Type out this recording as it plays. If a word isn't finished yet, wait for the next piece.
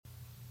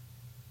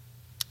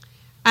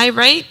I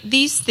write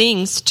these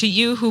things to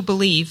you who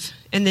believe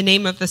in the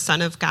name of the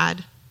Son of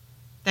God,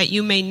 that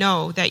you may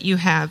know that you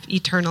have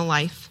eternal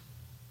life.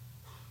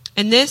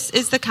 And this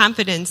is the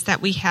confidence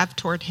that we have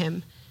toward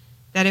him,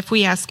 that if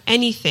we ask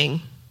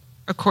anything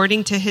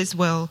according to his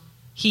will,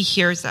 he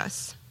hears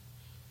us.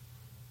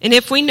 And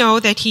if we know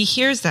that he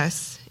hears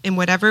us in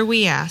whatever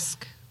we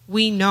ask,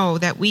 we know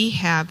that we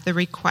have the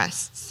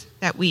requests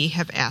that we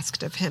have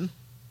asked of him.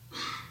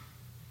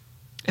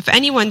 If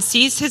anyone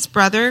sees his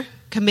brother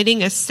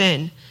committing a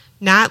sin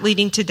not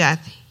leading to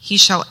death, he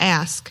shall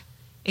ask,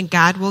 and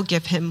God will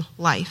give him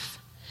life.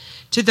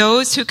 To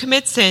those who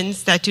commit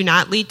sins that do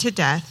not lead to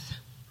death,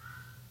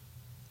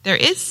 there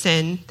is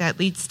sin that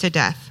leads to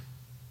death.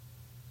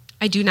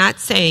 I do not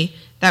say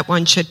that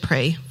one should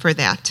pray for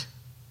that.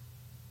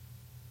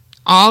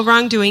 All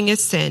wrongdoing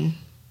is sin,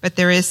 but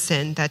there is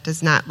sin that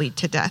does not lead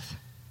to death.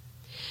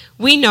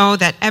 We know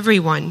that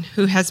everyone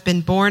who has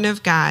been born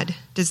of God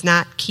does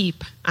not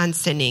keep on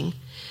sinning,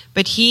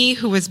 but he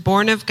who is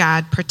born of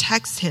God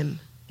protects him,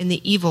 and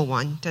the evil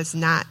one does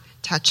not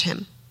touch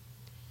him.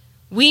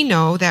 We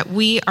know that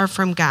we are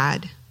from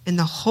God, and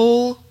the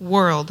whole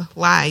world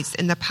lies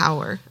in the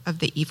power of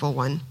the evil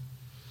one.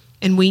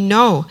 And we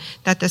know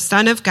that the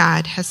Son of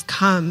God has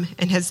come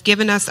and has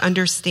given us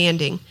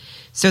understanding,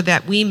 so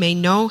that we may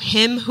know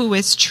him who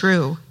is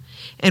true,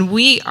 and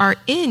we are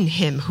in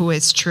him who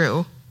is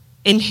true,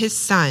 in his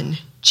Son,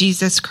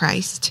 Jesus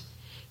Christ.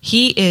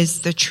 He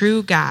is the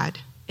true God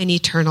and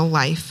eternal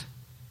life.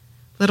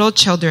 Little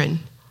children,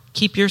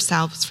 keep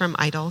yourselves from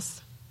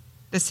idols.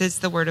 This is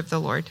the word of the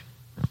Lord.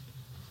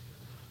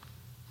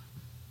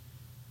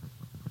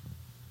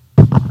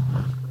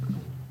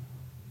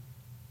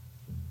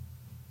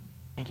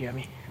 Thank you,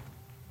 Abby.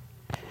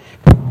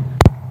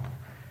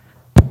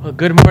 Well,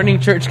 good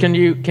morning, church. Can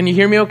you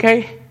hear me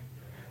okay?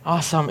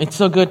 Awesome. It's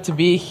so good to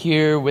be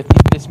here with you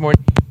this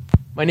morning.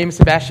 My name is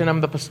Sebastian.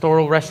 I'm the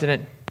pastoral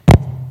resident.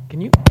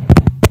 Can you?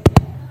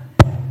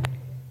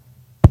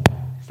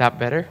 Is that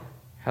better?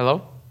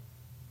 Hello?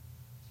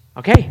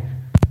 Okay.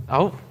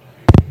 Oh.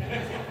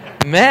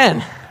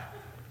 Man.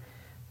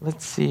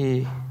 Let's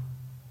see.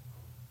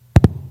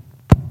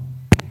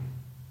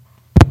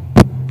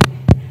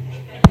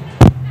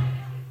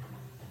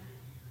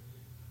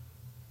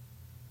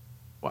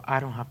 Well, I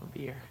don't have a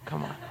beer.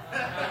 Come on.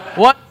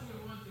 What?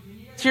 Can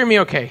you hear me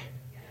okay?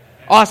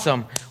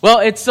 Awesome. Well,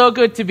 it's so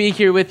good to be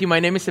here with you. My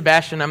name is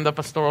Sebastian. I'm the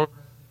pastoral. And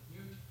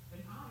I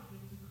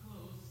get to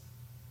close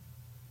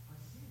our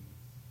series,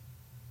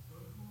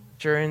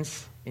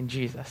 Assurance in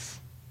Jesus.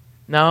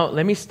 Now,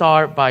 let me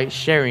start by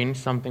sharing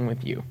something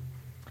with you.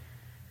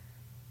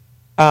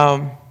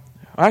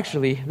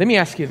 Actually, let me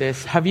ask you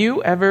this. Have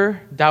you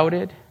ever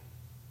doubted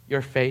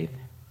your faith?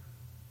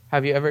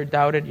 Have you ever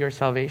doubted your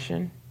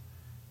salvation?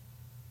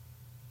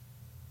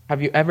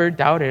 Have you ever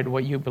doubted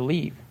what you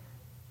believe?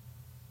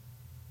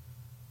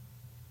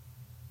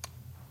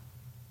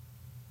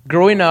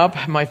 Growing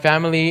up, my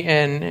family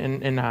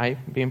and I,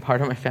 being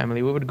part of my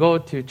family, we would go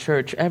to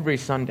church every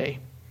Sunday.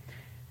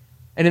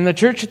 And in the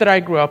church that I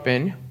grew up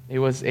in, it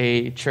was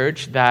a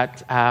church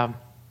that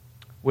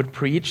would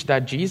preach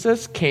that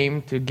Jesus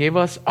came to give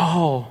us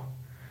all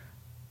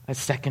a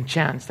second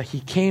chance, that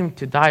he came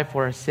to die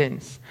for our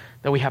sins,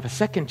 that we have a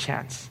second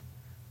chance,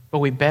 but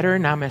we better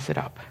not mess it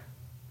up.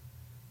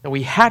 That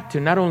we had to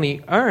not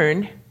only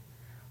earn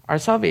our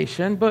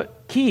salvation,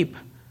 but keep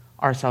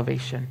our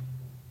salvation.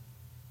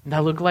 And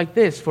that looked like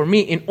this. For me,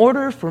 in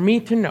order for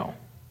me to know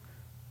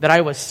that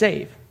I was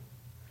saved,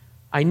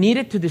 I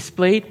needed to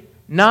display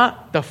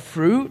not the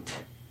fruit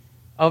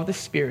of the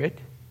Spirit,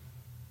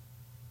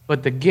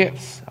 but the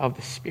gifts of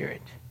the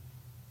Spirit.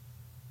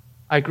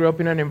 I grew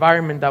up in an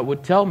environment that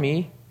would tell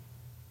me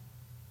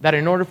that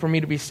in order for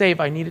me to be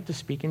saved, I needed to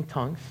speak in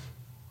tongues.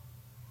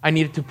 I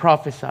needed to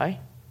prophesy.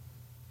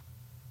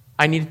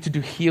 I needed to do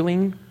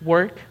healing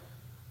work.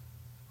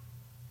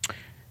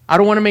 I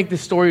don't want to make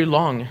this story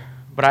long,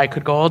 but I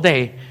could go all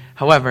day.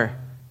 However,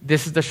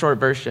 this is the short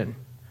version.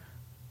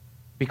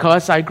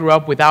 Because I grew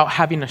up without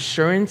having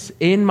assurance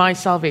in my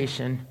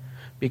salvation,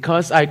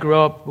 because I grew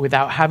up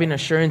without having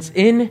assurance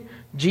in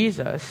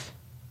Jesus,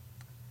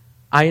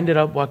 I ended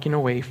up walking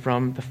away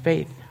from the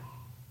faith.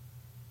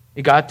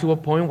 It got to a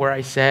point where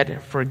I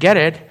said, forget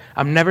it.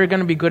 I'm never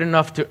going to be good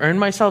enough to earn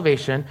my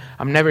salvation.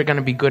 I'm never going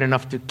to be good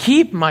enough to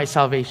keep my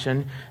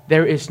salvation.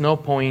 There is no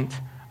point.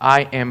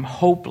 I am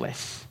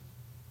hopeless.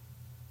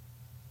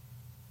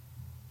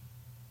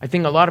 I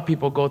think a lot of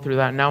people go through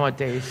that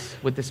nowadays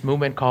with this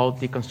movement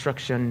called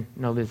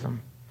deconstructionalism.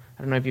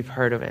 I don't know if you've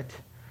heard of it.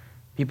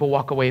 People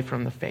walk away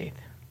from the faith.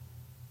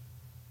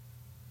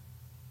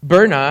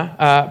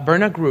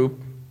 Berna Group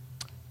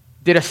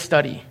did a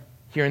study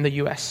here in the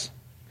U.S.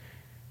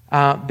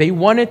 They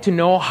wanted to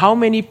know how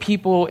many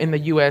people in the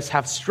U.S.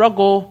 have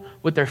struggled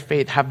with their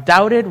faith, have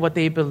doubted what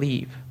they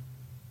believe.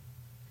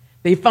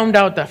 They found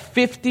out that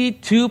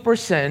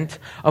 52%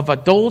 of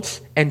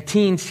adults and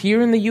teens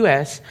here in the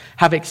U.S.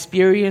 have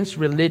experienced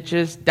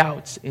religious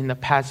doubts in the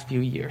past few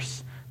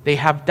years. They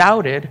have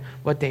doubted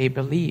what they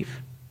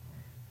believe.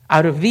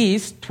 Out of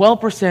these,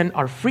 12%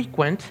 are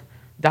frequent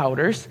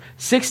doubters,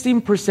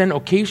 16%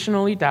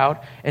 occasionally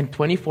doubt, and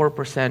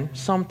 24%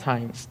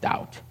 sometimes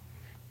doubt.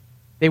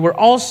 They were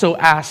also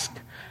asked,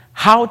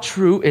 how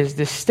true is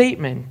this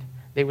statement?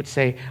 They would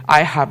say,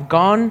 I have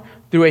gone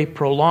through a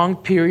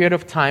prolonged period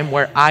of time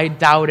where I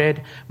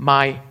doubted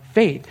my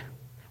faith.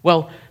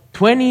 Well,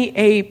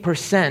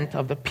 28%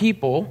 of the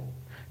people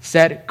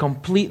said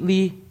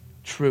completely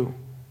true.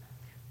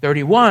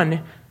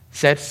 31%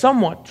 said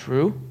somewhat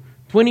true.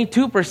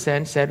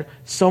 22% said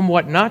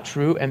somewhat not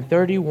true. And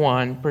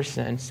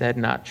 31% said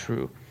not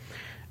true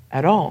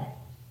at all.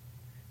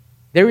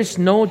 There is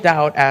no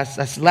doubt,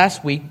 as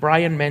last week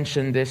Brian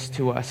mentioned this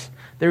to us,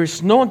 there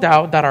is no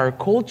doubt that our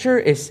culture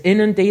is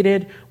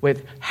inundated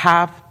with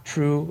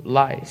half-true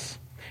lies.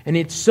 And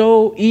it's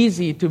so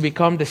easy to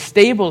become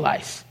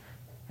destabilized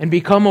and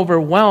become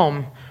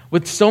overwhelmed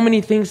with so many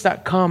things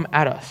that come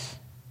at us.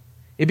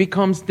 It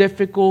becomes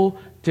difficult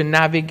to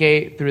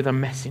navigate through the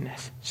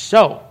messiness.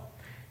 So,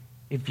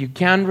 if you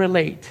can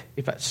relate,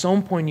 if at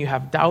some point you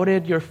have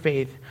doubted your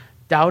faith,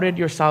 doubted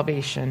your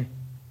salvation,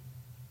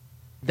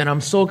 then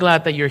I'm so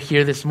glad that you're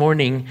here this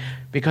morning,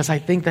 because I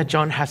think that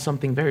John has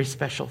something very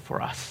special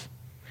for us.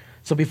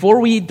 So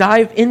before we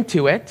dive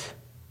into it,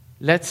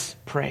 let's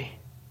pray.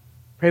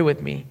 Pray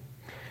with me.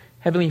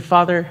 Heavenly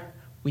Father,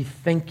 we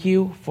thank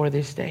you for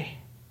this day.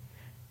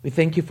 We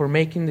thank you for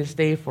making this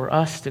day for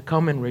us to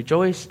come and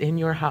rejoice in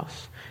your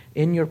house,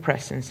 in your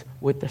presence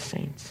with the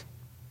saints.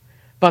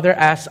 Father,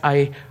 as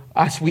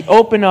we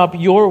open up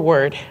your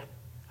word,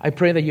 I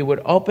pray that you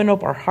would open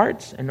up our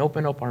hearts and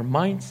open up our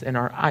minds and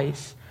our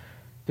eyes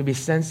to be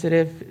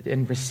sensitive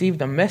and receive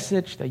the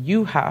message that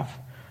you have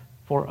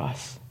for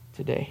us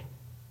today.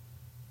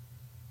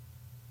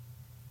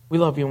 We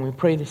love you and we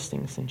pray these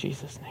things in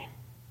Jesus' name.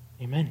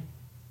 Amen.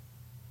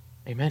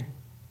 Amen.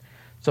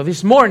 So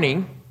this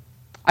morning,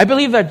 I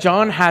believe that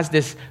John has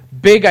this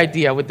big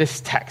idea with this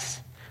text.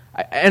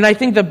 And I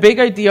think the big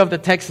idea of the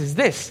text is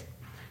this.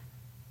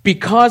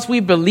 Because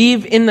we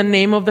believe in the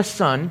name of the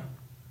Son,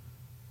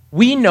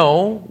 we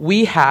know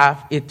we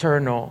have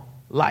eternal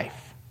life.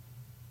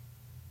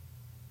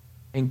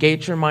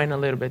 Engage your mind a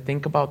little bit.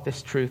 Think about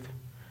this truth.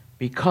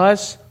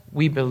 Because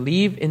we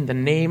believe in the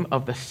name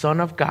of the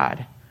Son of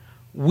God,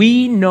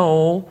 we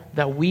know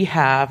that we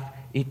have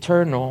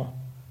eternal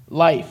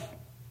life.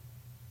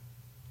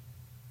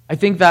 I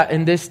think that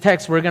in this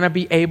text, we're going to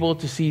be able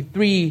to see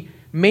three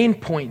main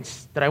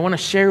points that I want to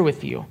share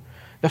with you.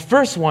 The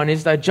first one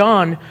is that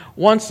John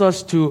wants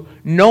us to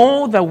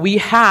know that we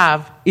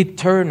have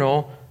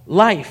eternal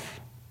life.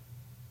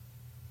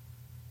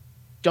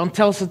 John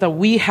tells us that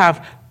we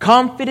have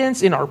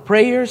confidence in our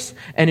prayers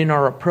and in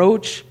our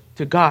approach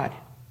to God.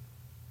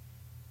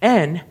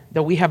 And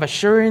that we have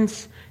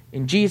assurance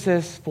in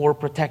Jesus for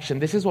protection.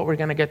 This is what we're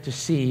going to get to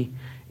see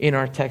in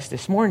our text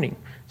this morning.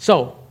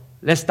 So,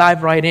 let's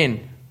dive right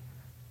in.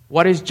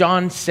 What is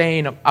John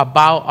saying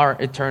about our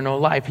eternal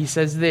life? He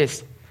says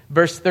this,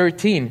 verse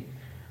 13,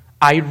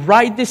 I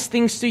write these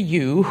things to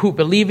you who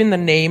believe in the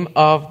name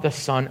of the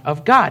Son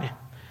of God,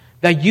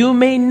 that you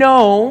may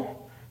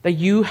know that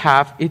you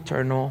have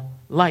eternal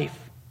life.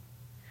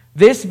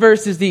 This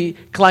verse is the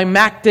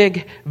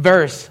climactic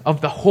verse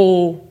of the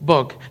whole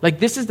book. Like,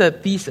 this is the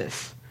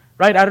thesis,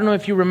 right? I don't know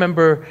if you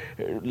remember,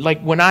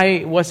 like when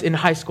I was in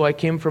high school, I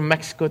came from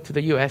Mexico to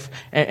the U.S.,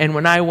 and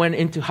when I went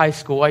into high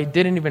school, I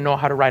didn't even know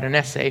how to write an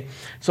essay.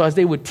 So as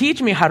they would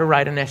teach me how to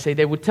write an essay,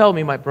 they would tell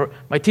me,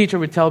 my teacher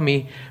would tell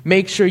me,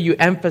 make sure you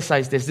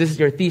emphasize this. This is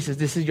your thesis.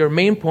 This is your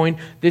main point.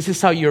 This is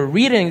how your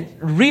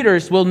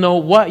readers will know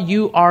what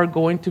you are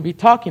going to be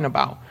talking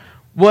about.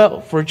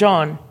 Well, for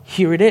John,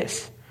 here it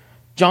is.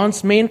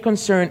 John's main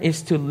concern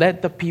is to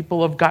let the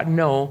people of God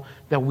know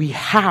that we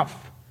have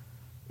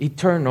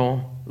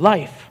eternal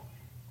life.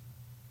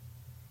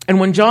 And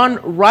when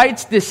John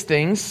writes these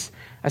things,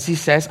 as he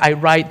says, I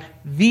write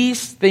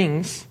these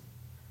things,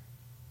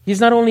 he's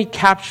not only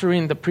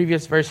capturing the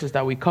previous verses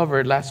that we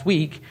covered last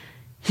week,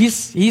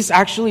 he's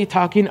actually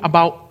talking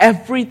about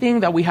everything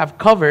that we have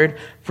covered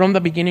from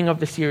the beginning of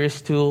the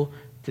series till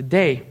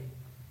today.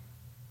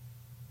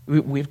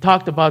 We've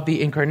talked about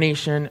the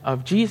incarnation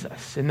of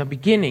Jesus in the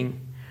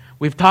beginning.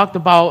 We've talked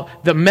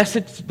about the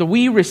message that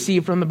we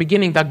received from the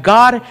beginning, that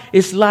God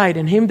is light,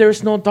 in Him there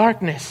is no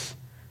darkness.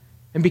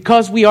 And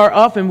because we are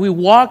of and we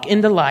walk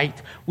in the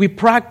light, we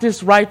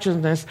practice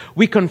righteousness,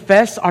 we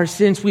confess our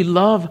sins, we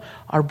love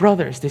our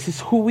brothers. This is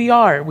who we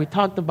are. We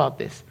talked about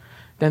this.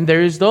 Then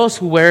there is those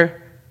who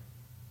were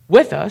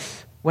with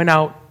us, went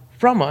out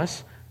from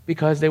us,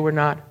 because they were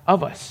not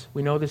of us.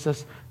 We know this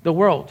as the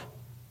world.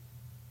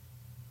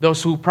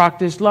 Those who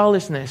practice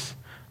lawlessness,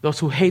 those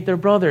who hate their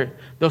brother,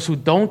 those who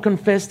don't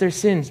confess their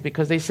sins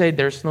because they say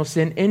there's no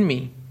sin in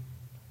me.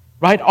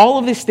 Right? All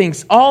of these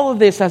things, all of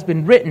this has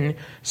been written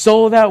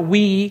so that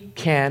we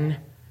can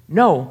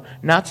know.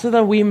 Not so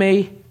that we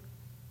may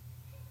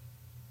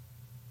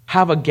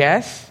have a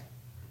guess,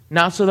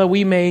 not so that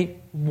we may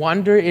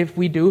wonder if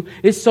we do.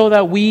 It's so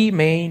that we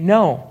may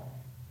know.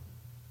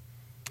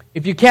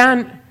 If you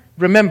can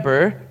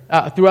remember,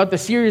 throughout the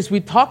series, we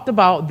talked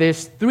about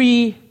these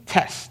three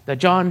tests that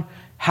John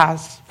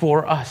has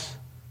for us.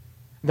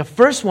 The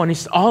first one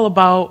is all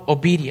about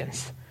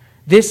obedience.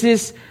 This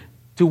is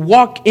to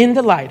walk in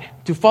the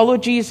light, to follow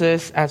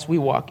Jesus as we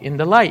walk in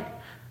the light.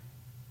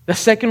 The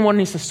second one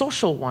is a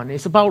social one.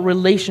 It's about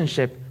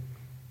relationship.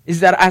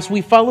 Is that as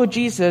we follow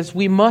Jesus,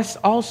 we must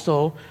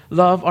also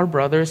love our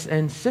brothers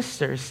and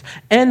sisters.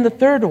 And the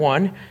third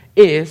one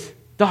is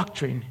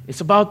doctrine.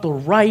 It's about the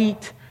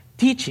right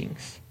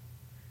teachings.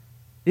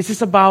 This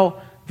is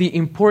about the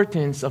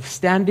importance of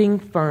standing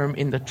firm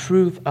in the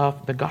truth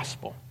of the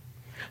gospel.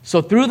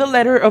 So through the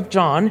letter of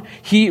John,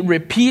 he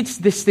repeats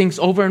these things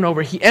over and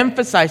over. He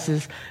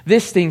emphasizes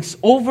these things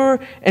over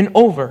and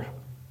over.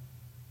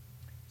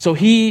 So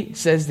he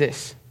says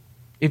this: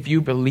 if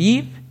you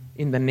believe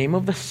in the name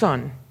of the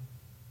Son,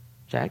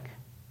 check.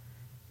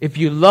 If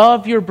you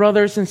love your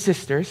brothers and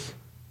sisters,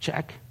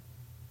 check.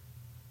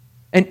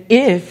 And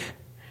if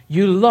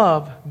you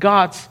love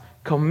God's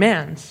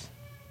commands,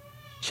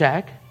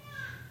 check,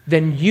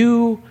 then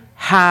you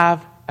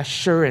have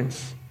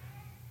assurance.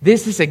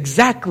 This is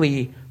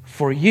exactly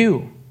for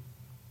you.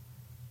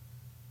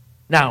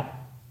 Now,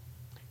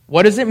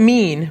 what does it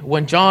mean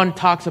when John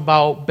talks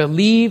about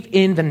believe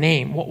in the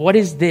name? What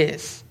is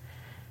this?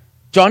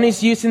 John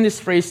is using this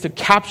phrase to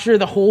capture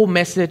the whole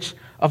message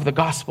of the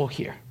gospel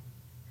here.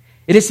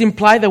 It is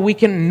implied that we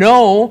can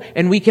know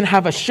and we can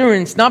have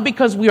assurance, not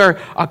because we are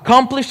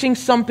accomplishing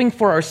something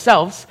for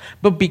ourselves,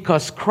 but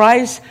because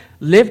Christ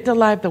lived the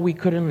life that we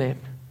couldn't live.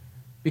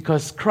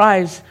 Because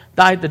Christ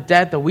died the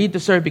death that we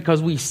deserve,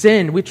 because we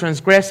sinned, we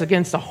transgressed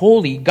against the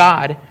holy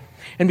God,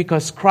 and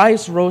because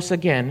Christ rose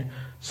again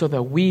so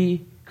that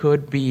we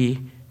could be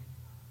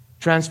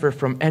transferred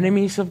from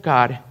enemies of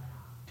God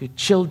to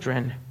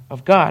children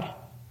of God.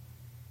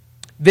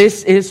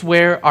 This is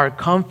where our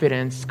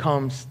confidence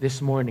comes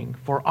this morning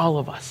for all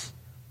of us.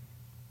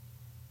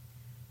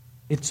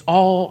 It's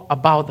all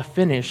about the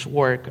finished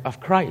work of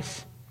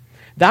Christ.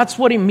 That's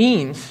what it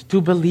means to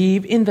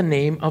believe in the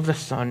name of the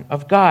Son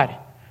of God.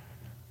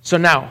 So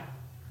now,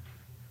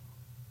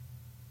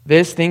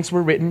 these things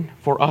were written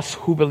for us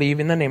who believe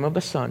in the name of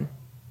the Son,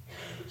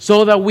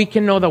 so that we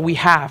can know that we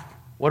have,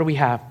 what do we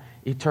have?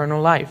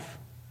 Eternal life.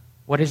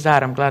 What is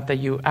that? I'm glad that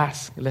you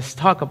asked. Let's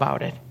talk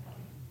about it.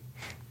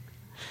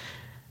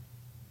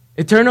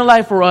 Eternal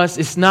life for us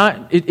is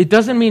not, it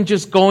doesn't mean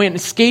just going,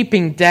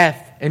 escaping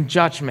death and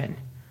judgment.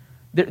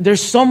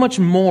 There's so much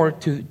more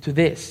to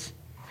this.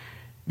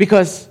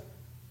 Because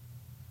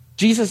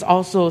Jesus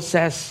also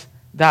says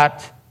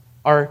that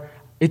our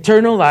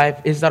eternal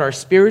life is that our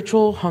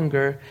spiritual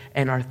hunger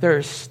and our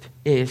thirst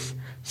is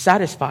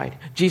satisfied.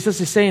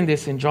 Jesus is saying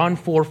this in John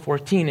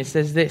 4:14. It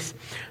says this: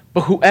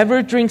 but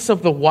whoever drinks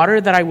of the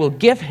water that I will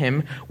give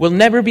him will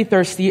never be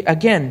thirsty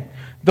again.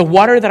 The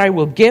water that I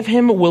will give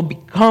him will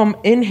become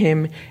in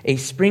him a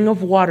spring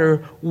of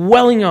water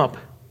welling up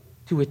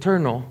to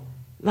eternal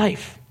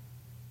life.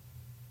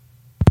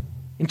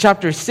 In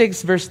chapter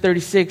 6, verse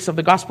 36 of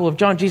the Gospel of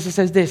John, Jesus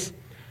says this: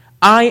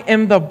 I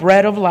am the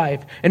bread of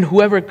life, and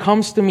whoever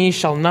comes to me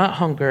shall not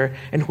hunger,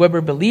 and whoever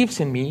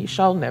believes in me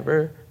shall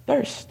never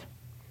thirst.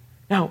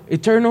 Now,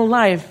 eternal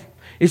life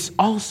is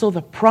also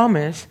the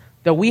promise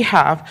that we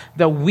have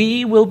that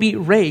we will be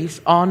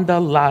raised on the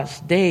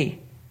last day.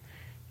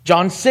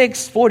 John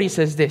 6:40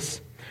 says this: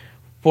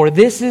 for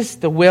this is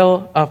the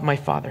will of my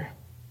Father,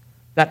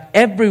 that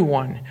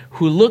everyone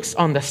who looks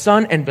on the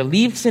Son and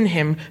believes in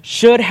him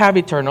should have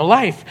eternal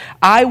life.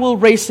 I will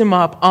raise him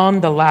up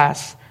on the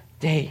last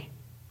day.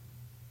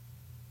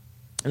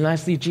 And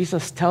lastly,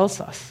 Jesus tells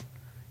us,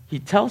 he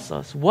tells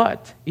us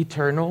what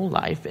eternal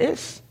life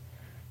is.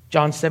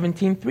 John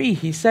 17:3,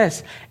 he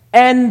says,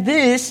 and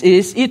this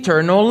is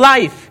eternal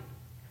life,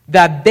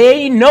 that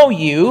they know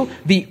you,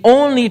 the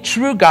only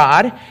true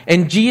God,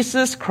 and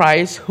Jesus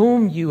Christ,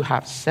 whom you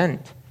have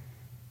sent.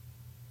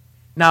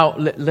 Now,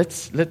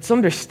 let's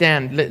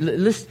understand.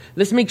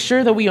 Let's make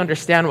sure that we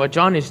understand what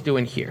John is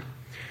doing here.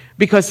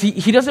 Because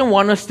he doesn't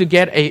want us to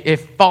get a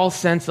false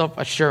sense of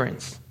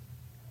assurance.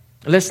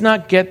 Let's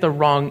not get the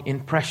wrong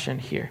impression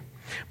here.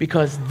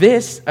 Because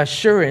this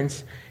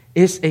assurance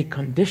is a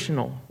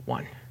conditional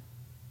one.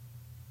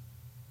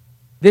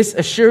 This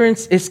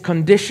assurance is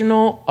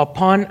conditional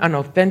upon an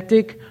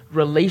authentic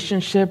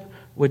relationship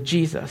with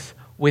Jesus.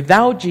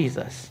 Without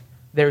Jesus,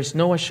 there is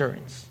no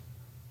assurance.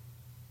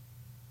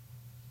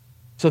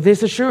 So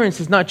this assurance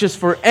is not just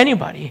for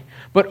anybody,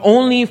 but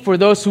only for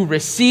those who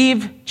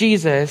receive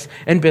Jesus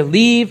and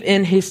believe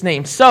in his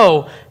name.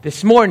 So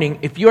this morning,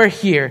 if you are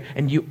here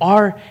and you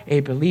are a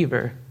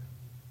believer,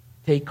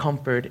 take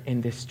comfort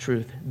in this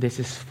truth. This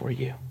is for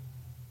you.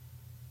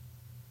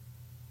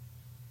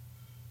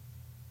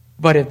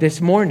 But if this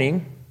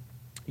morning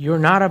you're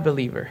not a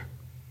believer,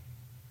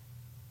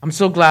 I'm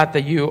so glad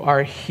that you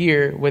are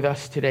here with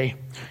us today.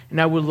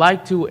 And I would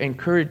like to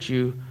encourage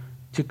you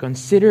to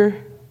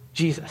consider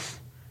Jesus.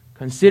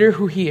 Consider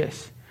who he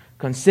is.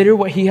 Consider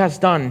what he has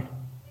done.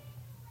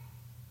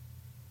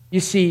 You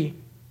see,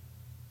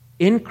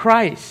 in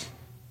Christ,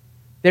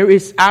 there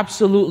is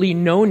absolutely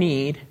no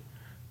need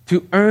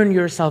to earn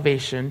your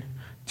salvation,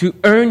 to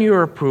earn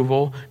your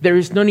approval. There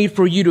is no need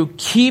for you to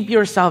keep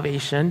your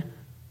salvation.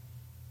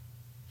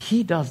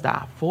 He does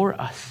that for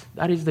us.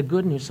 That is the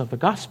good news of the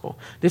gospel.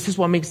 This is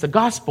what makes the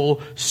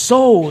gospel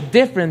so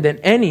different than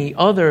any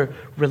other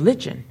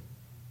religion.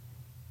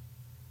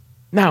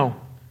 Now,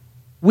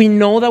 we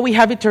know that we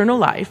have eternal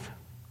life,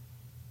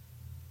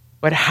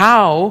 but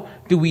how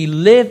do we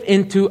live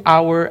into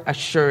our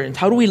assurance?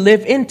 How do we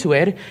live into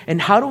it?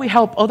 And how do we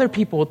help other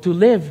people to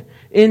live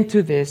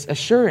into this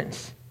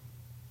assurance?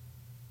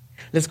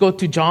 Let's go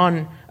to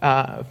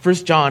 1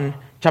 John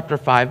chapter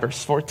 5,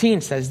 verse 14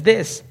 says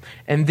this,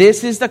 and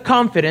this is the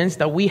confidence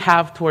that we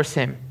have towards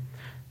him,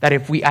 that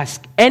if we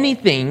ask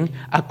anything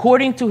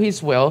according to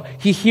his will,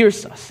 he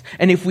hears us.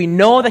 And if we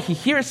know that he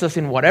hears us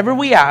in whatever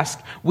we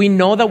ask, we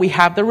know that we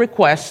have the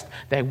request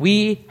that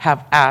we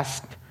have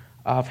asked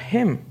of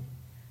him.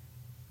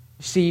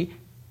 See,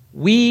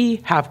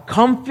 we have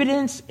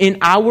confidence in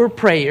our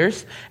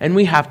prayers, and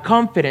we have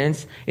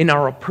confidence in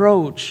our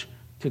approach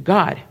to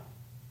God.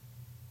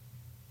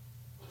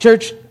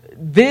 Church,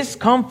 this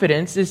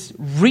confidence is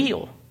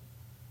real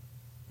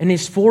and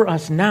is for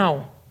us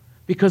now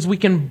because we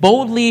can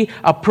boldly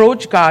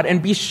approach God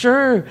and be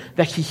sure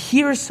that he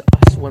hears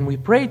us when we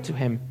pray to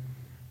him.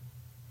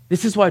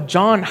 This is what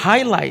John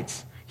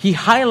highlights. He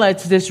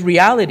highlights this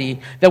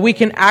reality that we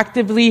can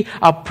actively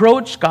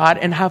approach God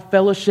and have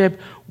fellowship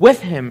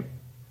with him.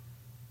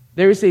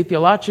 There is a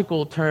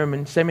theological term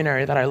in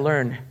seminary that I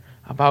learned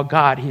about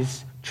God.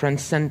 He's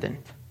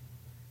transcendent.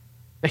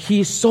 That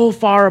he is so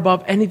far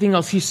above anything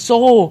else. He's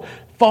so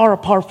far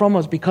apart from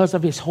us because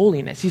of his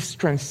holiness. He's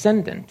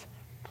transcendent.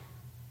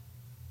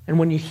 And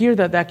when you hear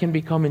that, that can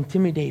become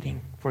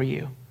intimidating for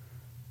you.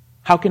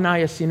 How can I,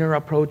 a sinner,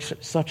 approach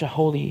such a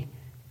holy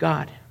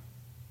God?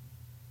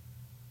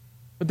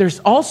 But there's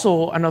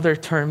also another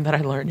term that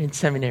I learned in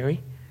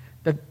seminary,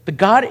 that the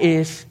God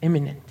is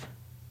immanent.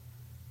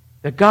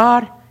 That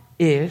God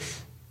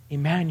is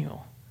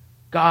Emmanuel.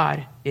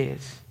 God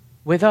is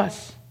with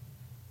us.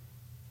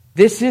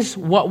 This is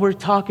what we're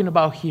talking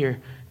about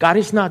here. God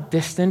is not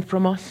distant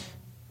from us.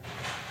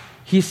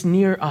 He's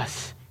near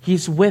us.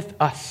 He's with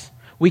us.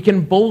 We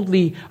can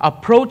boldly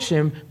approach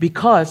him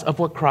because of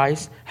what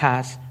Christ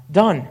has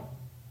done.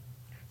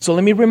 So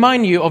let me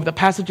remind you of the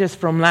passages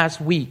from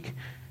last week.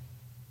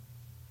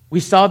 We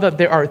saw that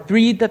there are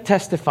three that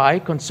testify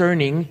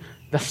concerning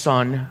the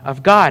Son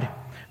of God.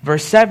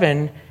 Verse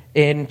 7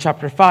 in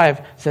chapter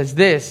 5 says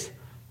this,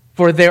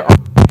 for there are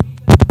three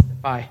that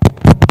testify.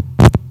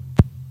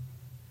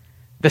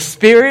 The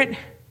Spirit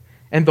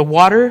and the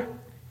water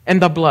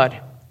and the blood.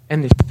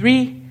 And these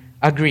three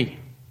agree.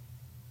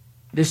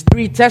 These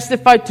three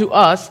testify to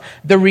us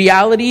the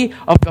reality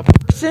of the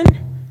person,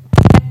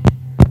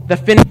 the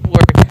finished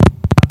work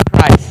of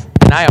Christ.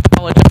 And I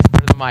apologize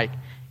for the mic.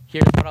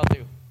 Here's what I'll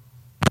do.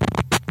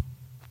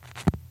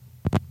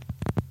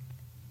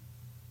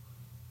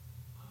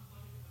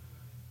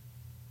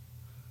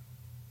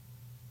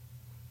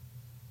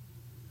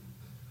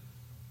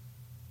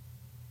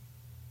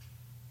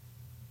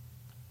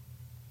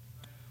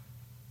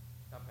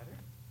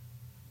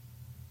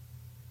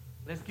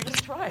 Let's give it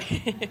a try.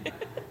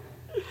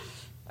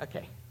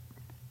 Okay.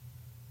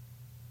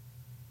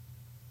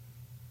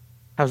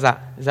 How's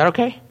that? Is that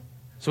okay?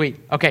 Sweet.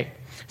 Okay.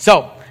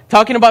 So,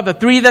 talking about the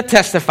three that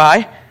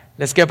testify,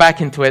 let's get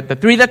back into it. The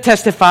three that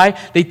testify,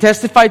 they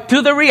testify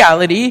to the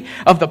reality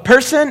of the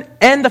person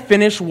and the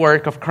finished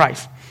work of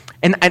Christ.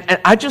 And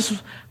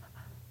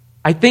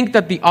I think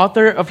that the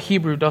author of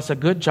Hebrew does a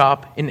good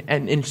job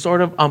in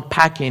sort of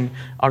unpacking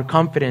our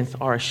confidence,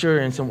 our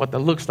assurance, and what that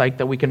looks like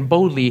that we can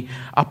boldly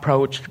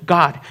approach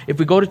God. If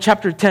we go to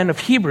chapter 10 of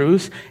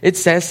Hebrews, it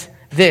says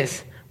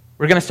this.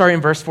 We're going to start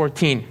in verse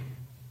 14.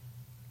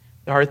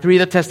 There are three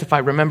that testify.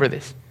 Remember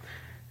this.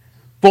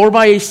 For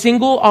by a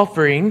single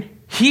offering,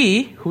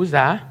 he, who's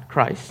that?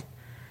 Christ,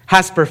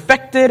 has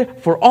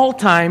perfected for all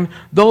time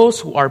those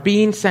who are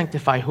being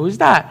sanctified. Who is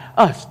that?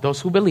 Us,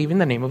 those who believe in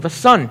the name of the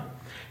Son.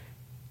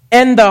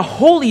 And the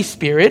Holy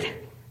Spirit,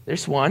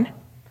 there's one,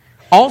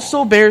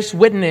 also bears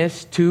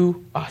witness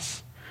to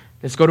us.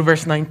 Let's go to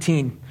verse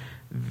 19.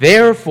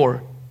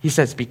 Therefore, he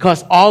says,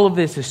 because all of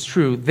this is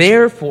true,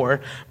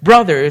 therefore,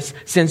 brothers,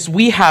 since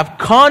we have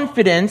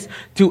confidence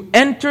to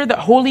enter the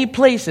holy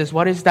places,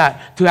 what is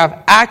that? To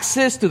have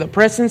access to the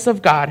presence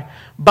of God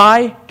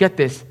by, get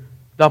this,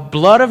 the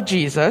blood of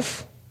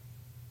Jesus,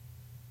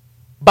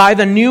 by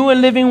the new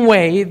and living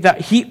way that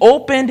he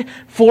opened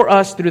for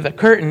us through the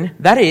curtain,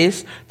 that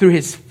is, through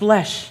his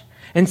flesh.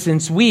 And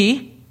since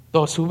we,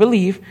 those who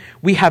believe,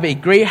 we have a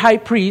great high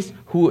priest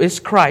who is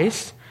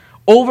Christ,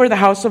 over the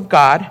house of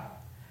God,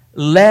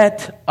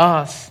 let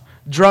us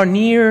draw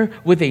near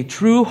with a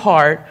true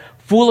heart,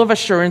 full of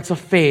assurance of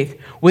faith,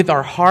 with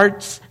our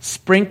hearts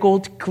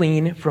sprinkled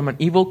clean from an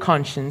evil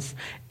conscience,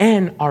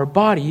 and our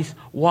bodies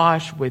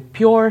washed with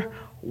pure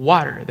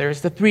water. There's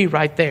the three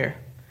right there.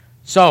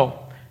 So,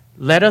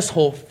 let us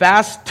hold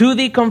fast to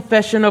the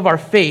confession of our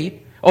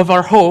faith, of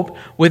our hope,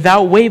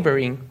 without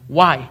wavering.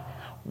 Why?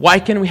 Why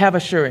can we have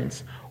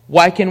assurance?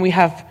 Why can we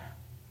have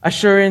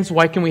assurance?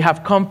 Why can we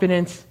have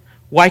confidence?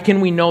 Why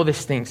can we know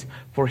these things?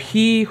 For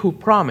he who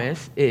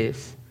promised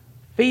is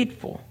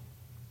faithful.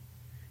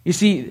 You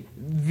see,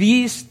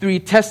 these three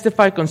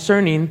testify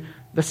concerning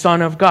the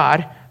Son of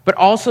God, but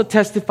also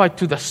testify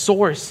to the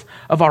source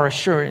of our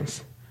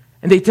assurance.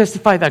 And they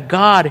testify that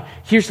God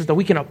hears us, that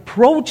we can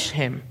approach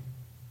Him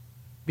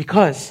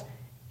because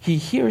He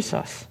hears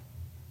us.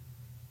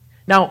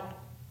 Now,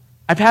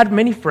 I've had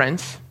many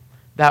friends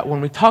that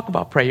when we talk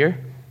about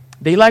prayer,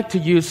 they like to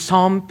use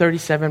Psalm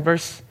 34,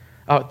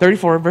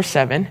 verse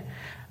 7,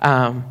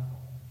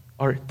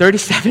 or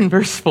 37,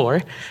 verse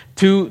 4,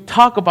 to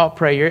talk about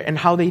prayer and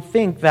how they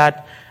think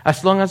that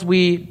as long as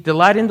we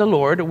delight in the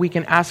Lord, we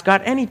can ask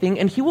God anything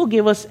and He will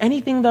give us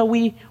anything that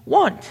we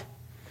want.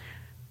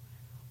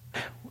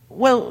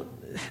 Well,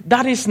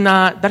 that is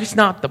not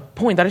the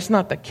point. That is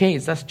not the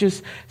case. That's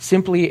just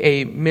simply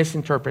a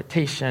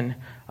misinterpretation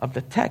of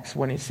the text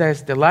when it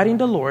says, delight in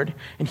the Lord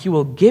and He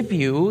will give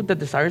you the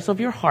desires of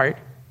your heart.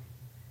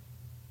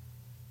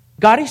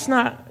 God is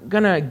not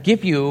going to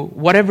give you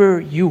whatever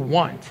you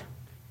want.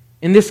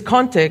 In this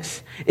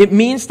context, it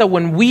means that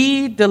when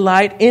we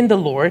delight in the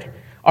Lord,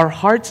 our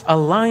hearts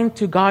align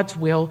to God's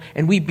will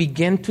and we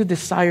begin to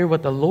desire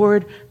what the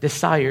Lord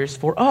desires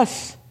for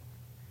us.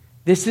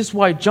 This is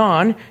why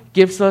John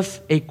gives us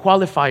a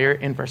qualifier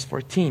in verse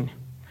 14.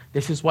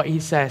 This is what he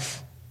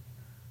says.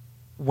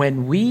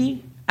 When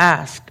we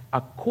ask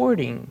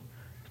according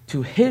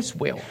to His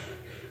will.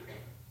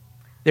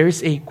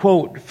 There's a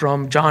quote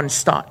from John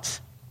Stott,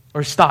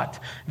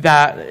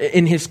 that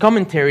in his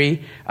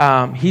commentary,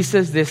 he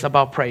says this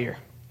about prayer.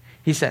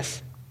 He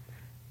says,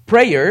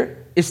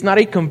 prayer is not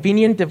a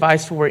convenient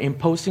device for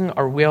imposing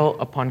our will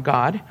upon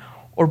God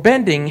or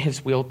bending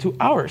His will to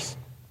ours,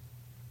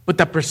 but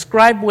the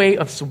prescribed way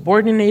of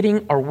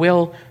subordinating our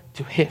will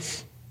to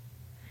His.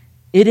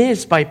 It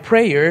is by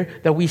prayer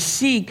that we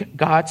seek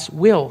God's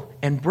will,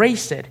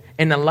 embrace it,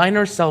 and align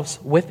ourselves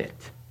with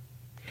it.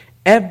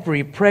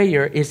 Every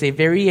prayer is a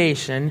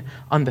variation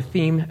on the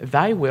theme,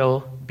 Thy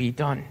will be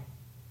done.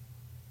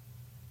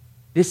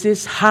 This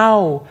is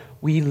how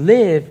we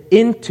live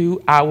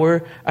into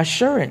our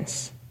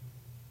assurance.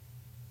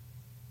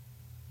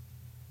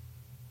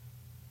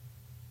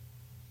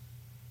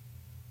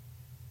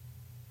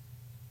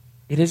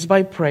 It is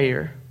by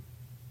prayer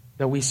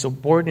that we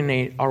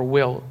subordinate our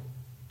will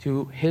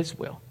to His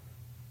will,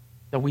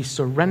 that we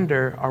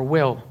surrender our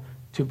will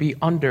to be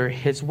under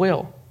His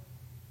will.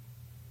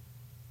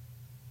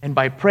 And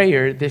by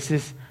prayer, this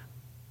is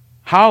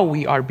how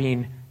we are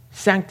being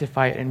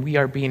sanctified and we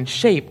are being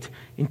shaped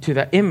into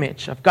the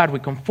image of God. We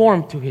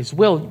conform to His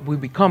will. We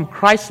become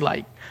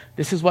Christ-like.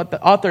 This is what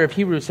the author of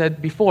Hebrews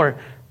said before,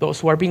 those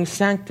who are being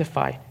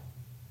sanctified.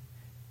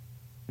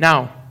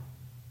 Now,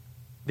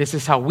 this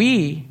is how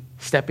we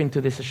step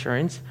into this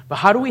assurance, but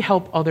how do we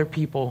help other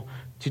people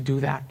to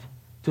do that,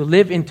 to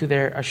live into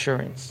their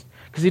assurance?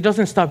 Because it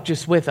doesn't stop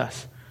just with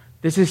us.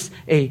 This is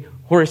a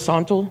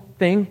horizontal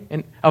thing,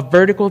 and a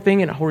vertical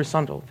thing, and a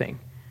horizontal thing.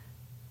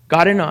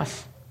 God in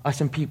us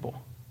in people.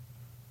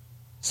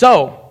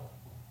 So,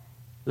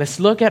 let's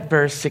look at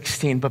verse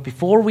 16. But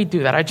before we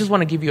do that, I just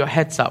want to give you a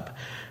heads up.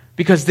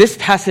 Because this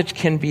passage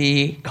can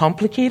be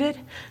complicated.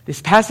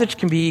 This passage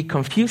can be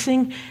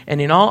confusing.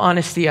 And in all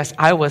honesty, as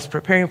I was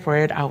preparing for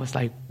it, I was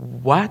like,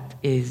 what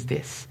is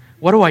this?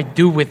 What do I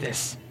do with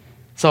this?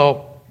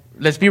 So,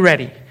 let's be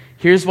ready.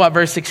 Here's what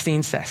verse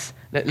 16 says.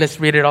 Let's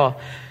read it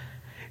all.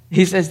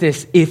 He says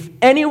this, if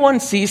anyone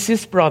sees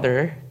his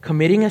brother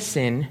committing a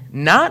sin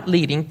not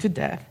leading to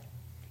death,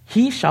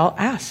 he shall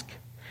ask,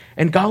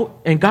 and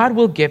God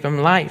will give him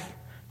life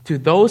to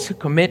those who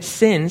commit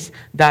sins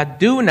that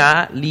do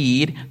not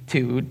lead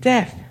to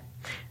death.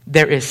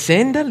 There is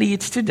sin that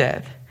leads to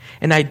death,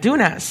 and I do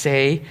not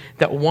say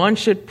that one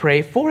should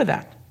pray for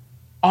that.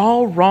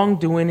 All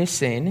wrongdoing is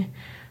sin,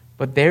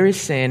 but there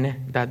is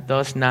sin that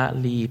does not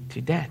lead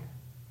to death.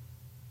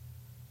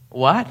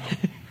 What?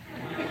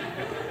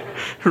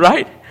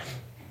 Right?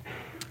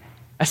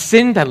 A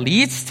sin that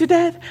leads to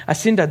death? A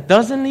sin that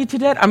doesn't lead to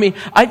death? I mean,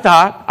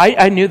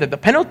 I knew that the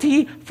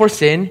penalty for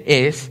sin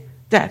is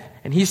death.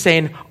 And he's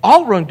saying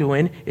all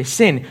wrongdoing is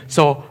sin.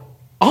 So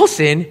all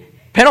sin,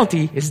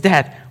 penalty is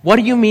death. What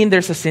do you mean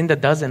there's a sin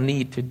that doesn't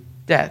lead to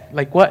death?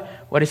 Like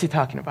what is he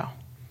talking about?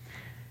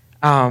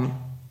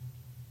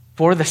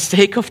 For the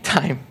sake of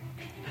time,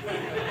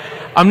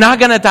 I'm not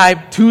going to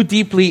dive too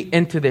deeply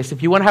into this.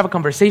 If you want to have a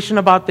conversation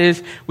about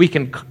this, we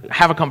can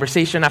have a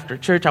conversation after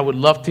church. I would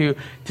love to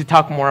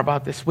talk more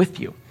about this with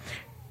you.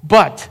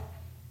 But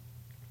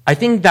I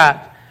think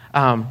that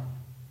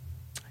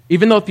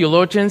even though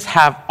theologians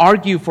have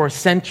argued for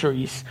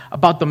centuries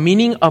about the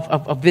meaning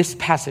of this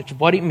passage,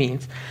 what it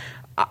means,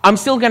 I'm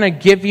still going to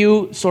give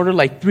you sort of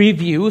like three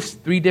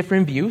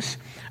different views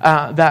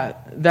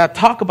that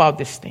talk about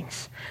these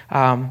things.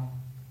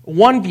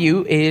 One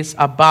view is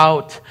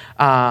about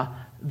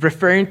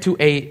referring to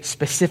a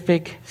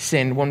specific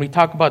sin. When we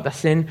talk about the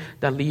sin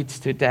that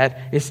leads to death,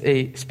 it's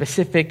a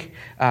specific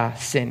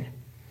sin.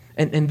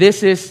 And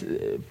this is,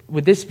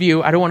 with this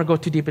view, I don't want to go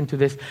too deep into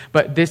this,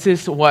 but this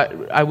is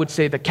what I would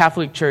say the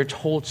Catholic Church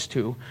holds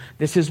to.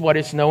 This is what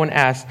is known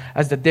as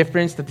the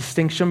difference, the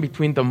distinction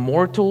between the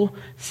mortal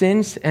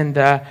sins and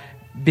the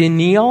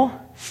venial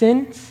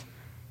sins,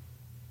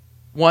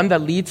 one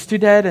that leads to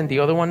death and the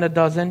other one that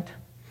doesn't,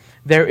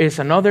 there is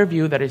another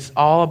view that is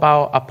all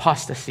about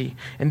apostasy.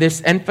 And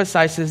this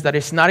emphasizes that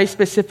it's not a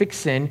specific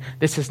sin.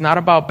 This is not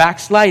about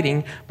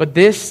backsliding, but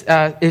this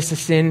is a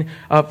sin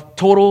of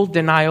total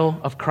denial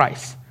of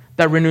Christ,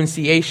 the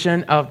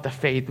renunciation of the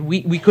faith.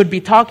 We could be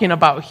talking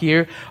about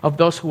here of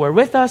those who were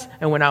with us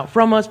and went out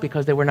from us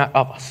because they were not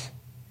of us.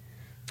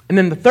 And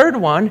then the third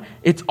one,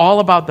 it's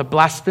all about the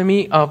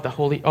blasphemy of the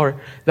Holy,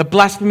 or the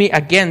blasphemy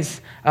against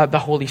the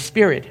Holy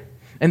Spirit.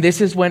 And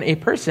this is when a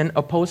person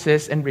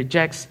opposes and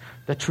rejects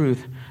the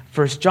truth.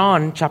 1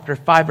 John chapter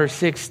 5 verse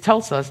 6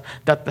 tells us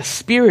that the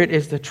Spirit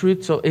is the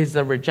truth, so is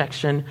the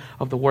rejection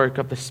of the work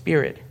of the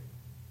Spirit.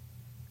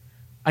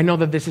 I know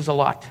that this is a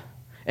lot.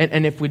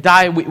 And if we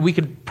die, we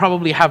could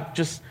probably have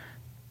just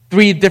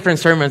 3 different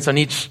sermons on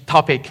each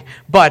topic.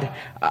 But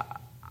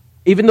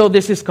even though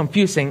this is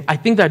confusing, I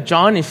think that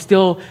John is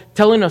still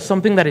telling us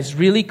something that is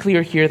really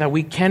clear here that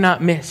we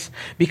cannot miss.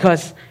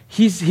 Because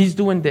he's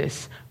doing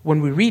this.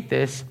 When we read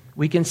this,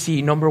 we can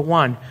see, number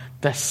 1,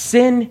 the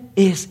sin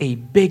is a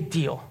big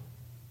deal.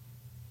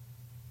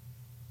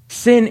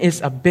 Sin is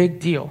a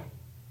big deal.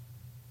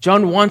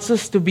 John wants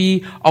us to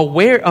be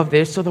aware of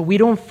this so that we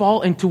don't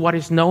fall into what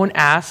is known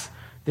as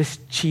this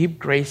cheap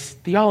grace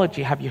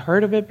theology. Have you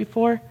heard of it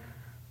before?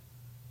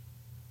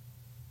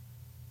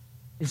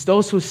 It's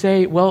those who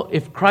say, well,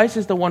 if Christ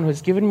is the one who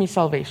has given me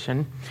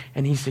salvation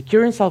and he's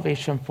securing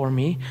salvation for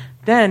me,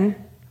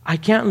 then I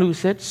can't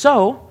lose it,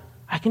 so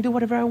I can do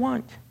whatever I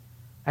want.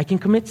 I can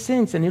commit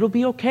sins and it'll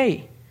be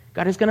okay.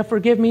 God is going to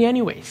forgive me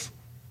anyways.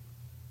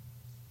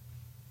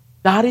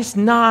 That is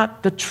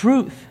not the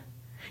truth.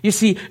 You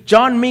see,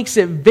 John makes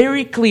it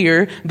very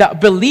clear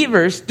that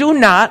believers do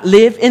not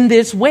live in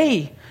this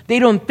way. They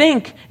don't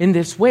think in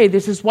this way.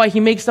 This is why he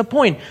makes the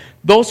point.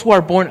 Those who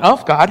are born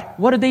of God,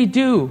 what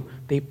do?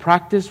 They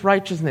practice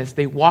righteousness.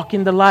 They walk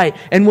in the light.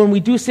 And when we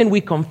do sin,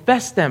 we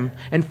confess them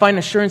and find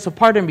assurance of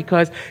pardon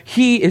because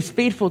he is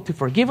faithful to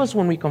forgive us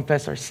when we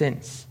confess our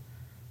sins.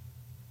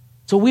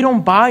 So we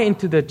don't buy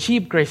into the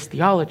cheap grace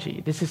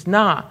theology. This is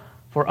not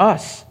for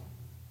us.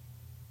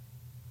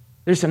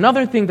 There's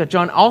another thing that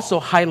John also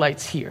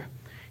highlights here.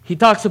 He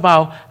talks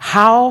about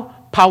how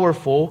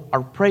powerful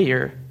our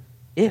prayer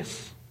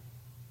is.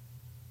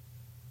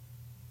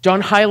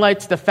 John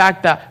highlights the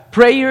fact that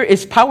prayer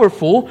is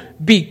powerful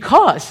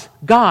because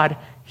God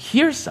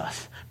hears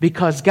us,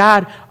 because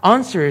God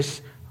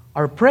answers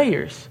our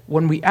prayers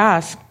when we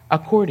ask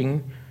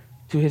according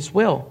to his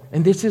will.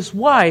 And this is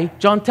why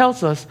John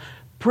tells us,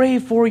 pray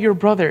for your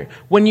brother.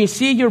 When you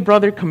see your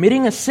brother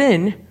committing a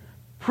sin,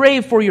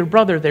 pray for your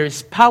brother. There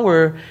is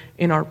power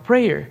in our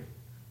prayer.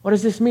 What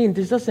does this mean?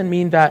 This doesn't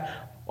mean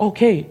that,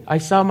 okay, I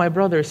saw my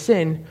brother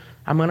sin,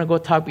 I'm going to go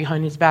talk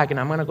behind his back and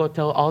I'm going to go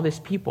tell all these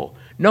people.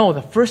 No,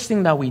 the first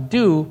thing that we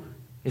do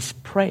is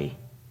pray.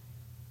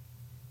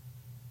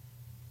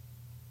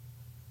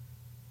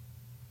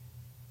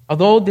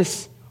 Although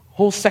this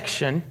whole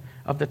section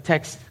of the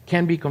text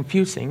can be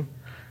confusing,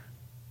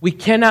 we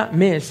cannot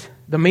miss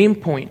the main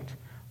point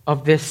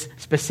of this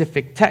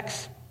specific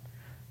text.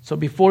 So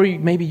before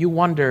maybe you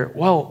wonder,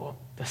 well,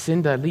 the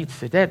sin that leads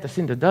to death, the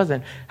sin that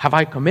doesn't, have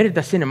I committed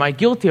the sin? Am I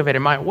guilty of it?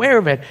 Am I aware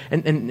of it?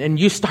 And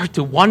you start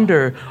to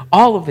wonder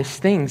all of these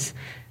things.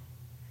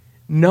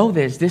 Know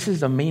this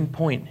is the main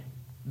point.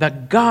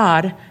 That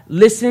God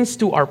listens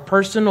to our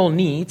personal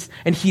needs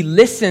and he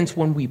listens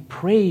when we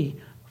pray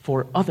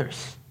for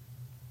others.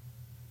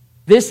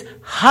 This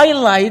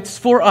highlights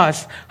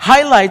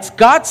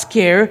God's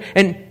care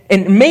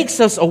and makes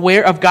us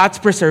aware of God's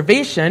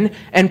preservation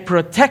and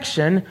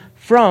protection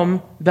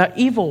from the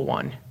evil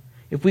one.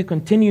 If we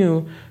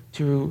continue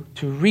to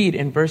read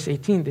in verse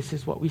 18, this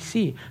is what we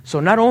see. So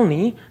not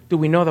only do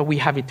we know that we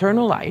have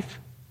eternal life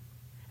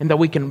and that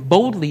we can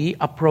boldly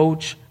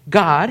approach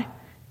God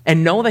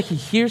and know that he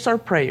hears our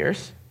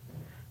prayers,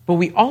 but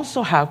we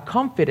also have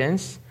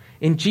confidence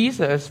in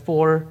Jesus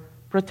for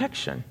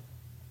protection.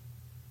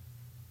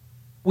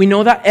 We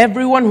know that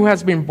everyone who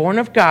has been born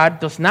of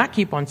God does not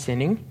keep on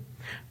sinning,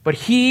 but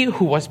he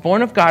who was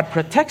born of God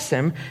protects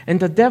him, and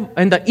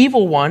the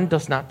evil one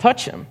does not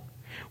touch him.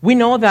 We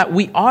know that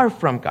we are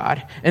from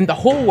God, and the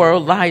whole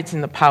world lies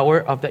in the power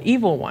of the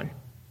evil one.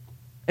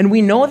 And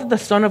we know that the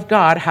Son of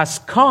God has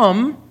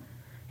come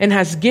and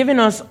has given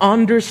us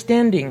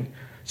understanding,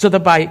 so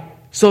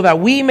that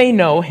we may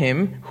know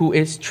him who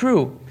is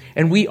true,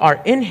 and we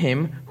are in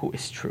him who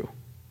is true.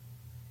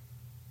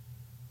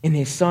 In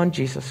his Son,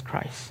 Jesus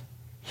Christ.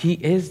 He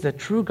is the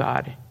true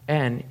God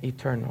and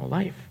eternal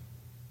life.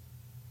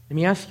 Let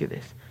me ask you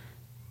this.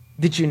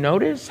 Did you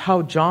notice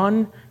how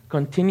John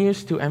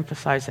continues to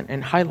emphasize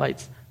and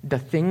highlights the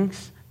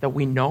things that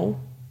we know?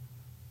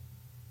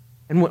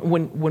 And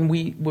when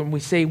we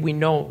say we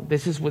know,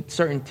 this is with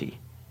certainty.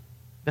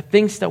 The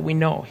things that we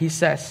know, he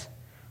says,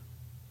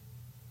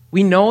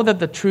 we know that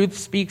the truth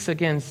speaks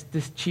against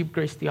this cheap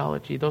grace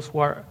theology. Those who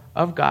are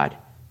of God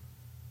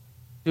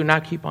do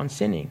not keep on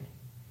sinning.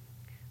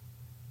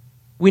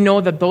 We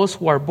know that those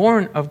who are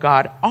born of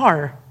God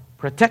are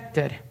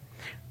protected.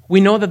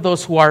 We know that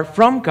those who are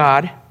from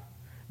God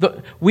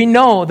We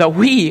know that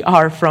we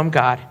are from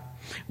God.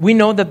 We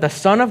know that the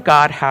Son of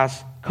God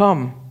has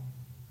come.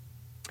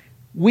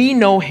 We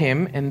know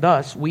him, and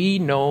thus we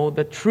know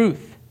the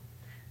truth.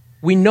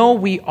 We know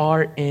we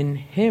are in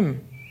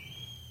him.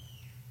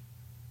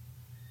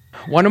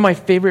 One of my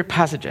favorite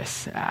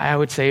passages, I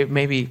would say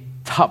maybe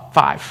top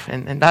 5,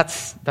 and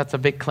that's a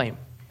big claim,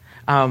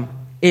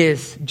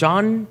 is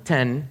John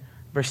 10,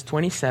 verse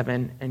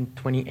 27 and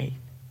 28.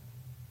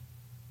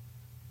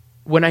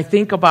 When I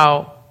think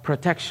about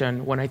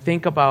protection, when I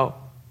think about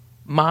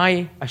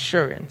my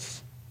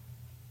assurance,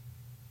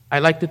 I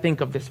like to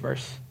think of this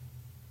verse.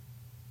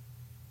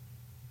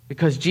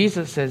 Because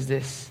Jesus says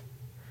this,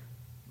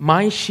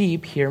 "My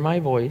sheep hear my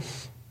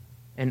voice,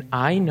 and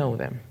I know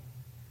them,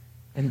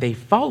 and they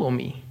follow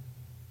me.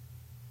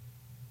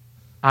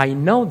 I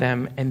know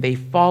them, and they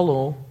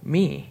follow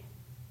me.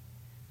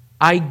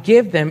 I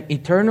give them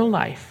eternal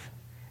life,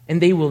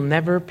 and they will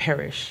never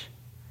perish,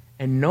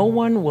 and no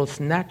one will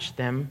snatch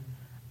them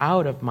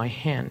out of my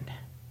hand."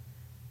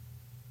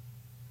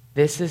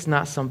 This is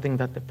not something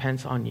that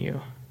depends on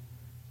you.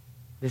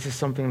 This is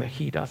something that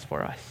he does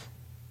for us.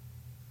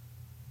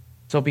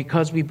 So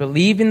because we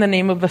believe in the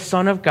name of the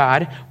Son of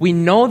God, we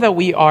know that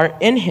we are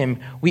in him.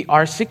 We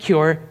are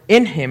secure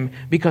in him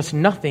because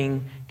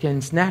nothing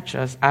can snatch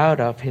us out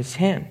of his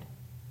hand.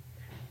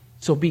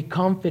 So be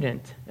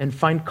confident and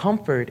find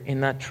comfort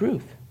in that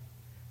truth.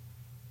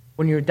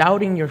 When you're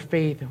doubting your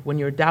faith, when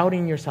you're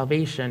doubting your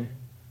salvation,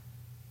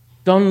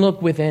 don't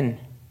look within,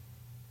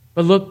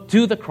 but look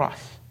to the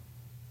cross.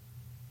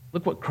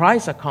 Look what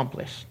Christ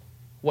accomplished,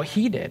 what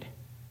he did,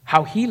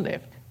 how he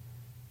lived.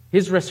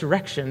 His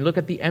resurrection, look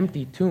at the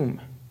empty tomb.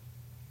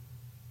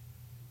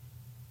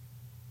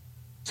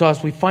 So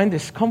as we find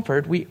this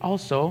comfort,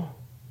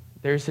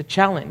 there's a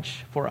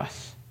challenge for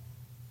us.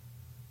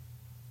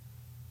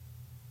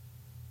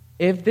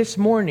 If this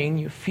morning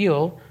you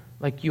feel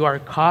like you are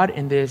caught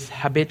in this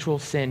habitual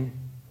sin,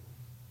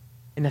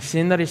 in a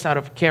sin that is out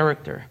of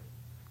character,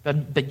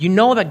 that you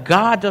know that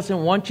God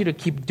doesn't want you to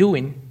keep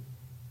doing,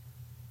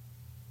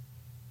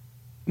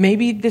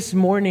 maybe this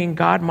morning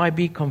God might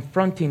be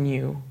confronting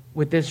you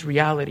with this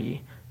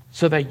reality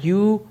so that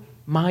you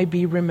might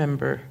be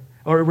reminded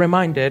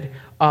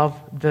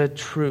of the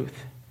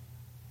truth.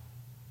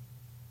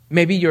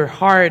 Maybe your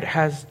heart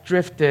has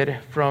drifted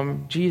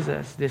from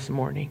Jesus this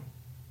morning.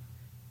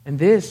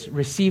 And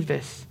receive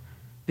this.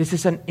 This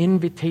is an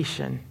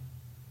invitation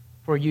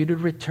for you to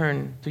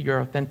return to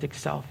your authentic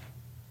self,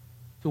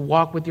 to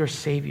walk with your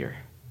Savior.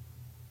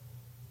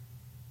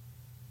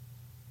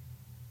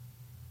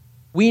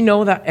 We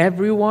know that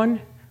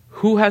everyone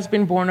who has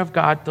been born of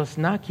God does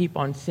not keep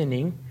on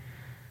sinning,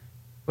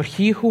 but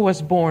he who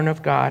was born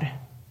of God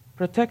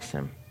protects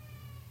him.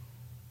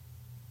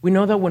 We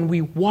know that when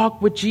we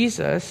walk with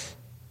Jesus,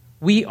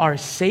 we are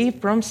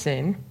saved from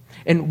sin,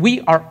 and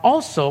we are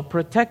also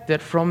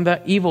protected from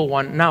the evil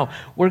one. Now,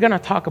 we're going to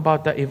talk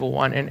about the evil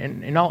one,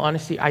 and in all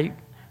honesty, I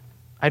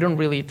don't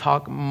really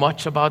talk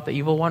much about the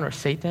evil one or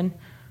Satan,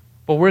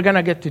 but we're going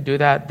to get to do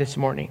that this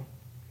morning.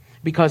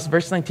 Because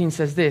verse 19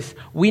 says this,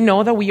 we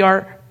know that we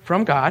are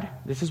from God,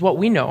 this is what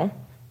we know,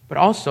 but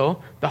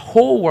also the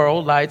whole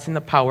world lies in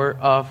the power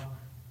of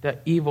the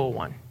evil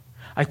one.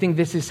 I think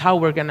this is how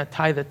we're going to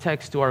tie the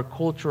text to our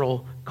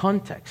cultural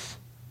context.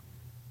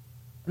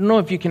 I don't know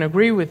if you can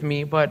agree with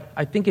me, but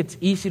I think it's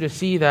easy to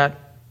see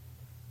that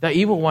the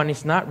evil one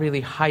is not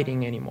really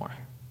hiding anymore.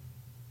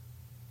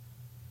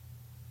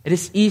 It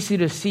is easy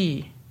to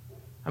see.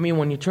 I mean,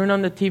 when you turn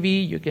on the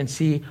TV, you can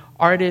see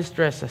artists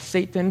dressed as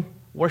Satan,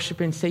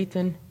 worshiping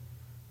Satan.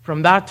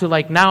 From that to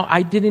like now,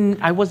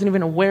 I wasn't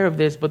even aware of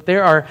this, but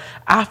there are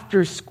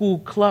after-school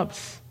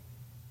clubs,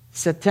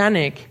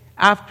 satanic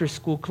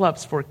after-school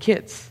clubs for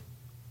kids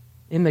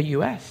in the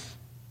U.S.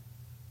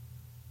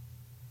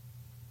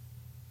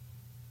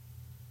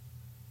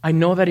 I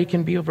know that it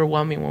can be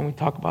overwhelming when we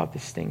talk about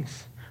these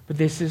things, but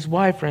this is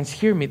why, friends,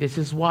 hear me, this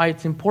is why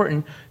it's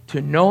important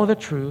to know the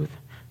truth,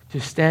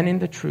 to stand in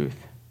the truth,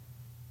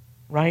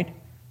 right?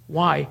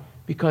 Why?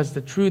 Because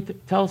the truth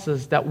tells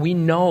us that we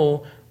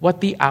know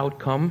what the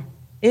outcome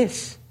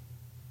is.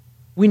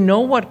 We know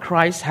what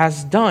Christ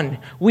has done.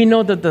 We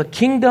know that the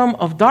kingdom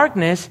of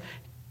darkness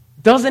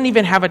doesn't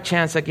even have a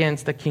chance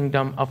against the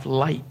kingdom of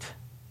light.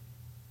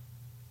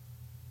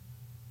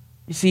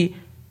 You see,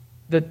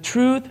 the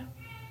truth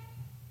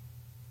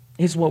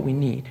is what we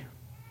need.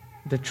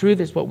 The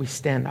truth is what we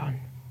stand on.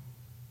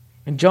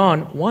 And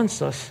John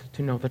wants us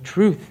to know the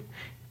truth.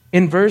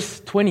 In verse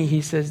 20,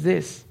 he says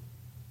this,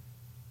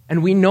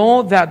 "And we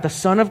know that the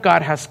Son of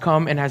God has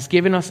come and has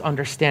given us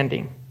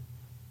understanding,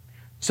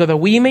 so that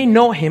we may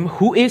know him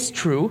who is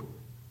true,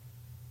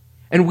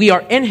 and we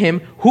are in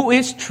him who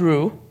is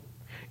true,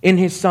 in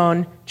his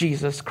Son,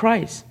 Jesus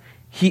Christ.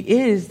 He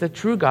is the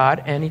true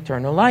God and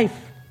eternal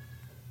life."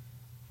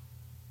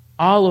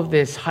 All of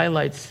this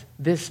highlights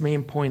this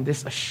main point,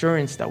 this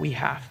assurance that we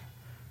have.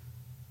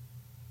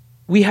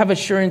 We have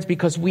assurance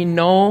because we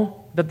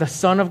know that the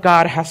Son of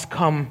God has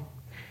come.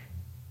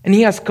 And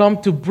he has come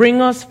to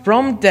bring us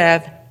from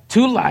death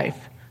to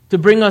life, to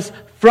bring us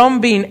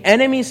from being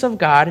enemies of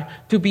God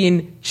to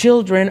being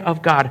children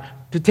of God,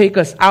 to take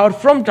us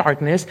out from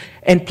darkness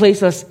and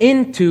place us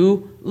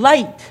into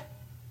light.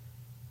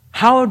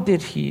 How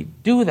did he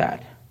do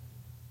that?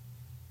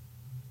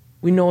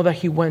 We know that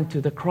he went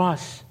to the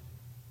cross.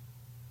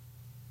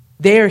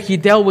 There he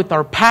dealt with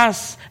our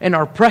past and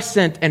our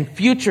present and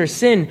future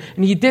sin,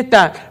 and he did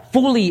that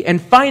fully and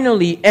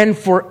finally and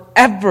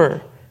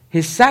forever.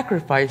 His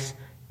sacrifice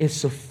is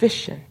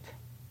sufficient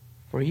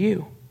for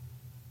you.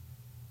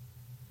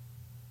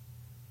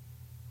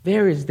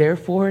 There is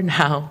therefore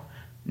now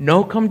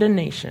no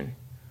condemnation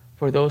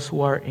for those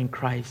who are in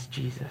Christ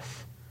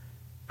Jesus.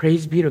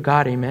 Praise be to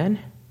God, amen?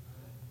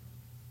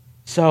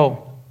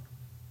 So,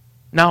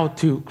 now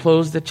to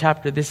close the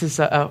chapter, this is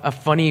a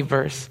funny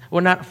verse.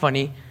 Well, not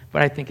funny,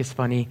 but I think it's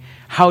funny.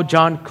 How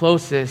John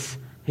closes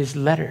his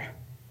letter.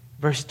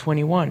 Verse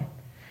 21.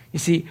 You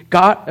see,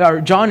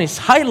 John is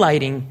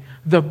highlighting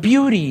the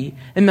beauty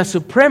and the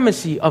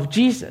supremacy of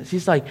Jesus.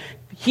 He's like,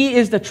 he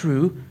is the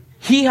truth.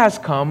 He has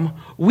come.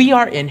 We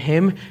are in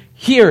him.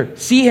 Here,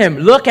 see him.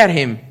 Look at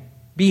him.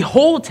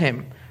 Behold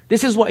him.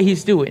 This is what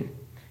he's doing.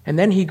 And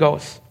then he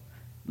goes,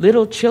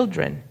 little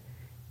children,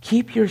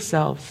 keep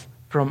yourselves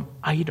from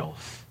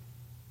idols.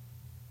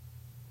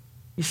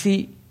 You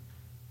see,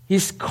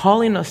 he's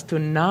calling us to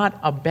not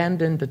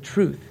abandon the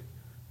truth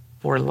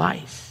for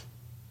lies.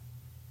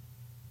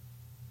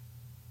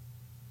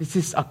 This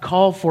is a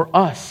call for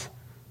us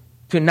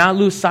to not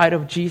lose sight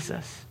of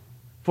Jesus,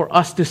 for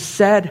us to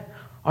set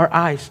our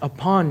eyes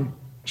upon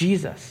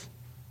Jesus.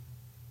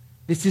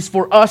 This is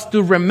for us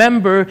to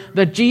remember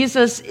that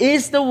Jesus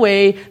is the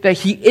way, that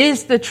he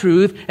is the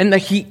truth, and that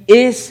he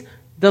is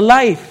the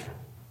life.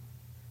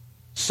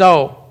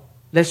 So,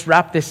 let's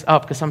wrap this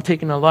up because I'm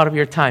taking a lot of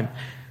your time.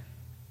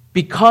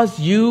 Because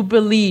you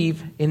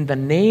believe in the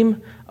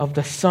name of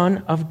the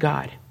Son of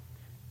God,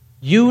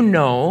 you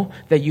know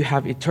that you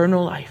have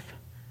eternal life.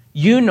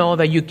 You know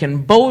that you can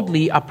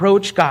boldly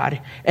approach God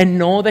and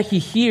know that he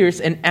hears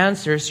and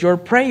answers your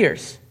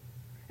prayers.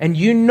 And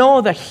you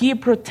know that he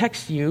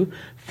protects you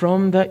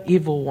from the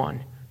evil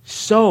one.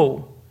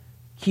 So,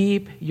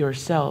 keep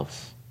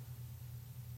yourselves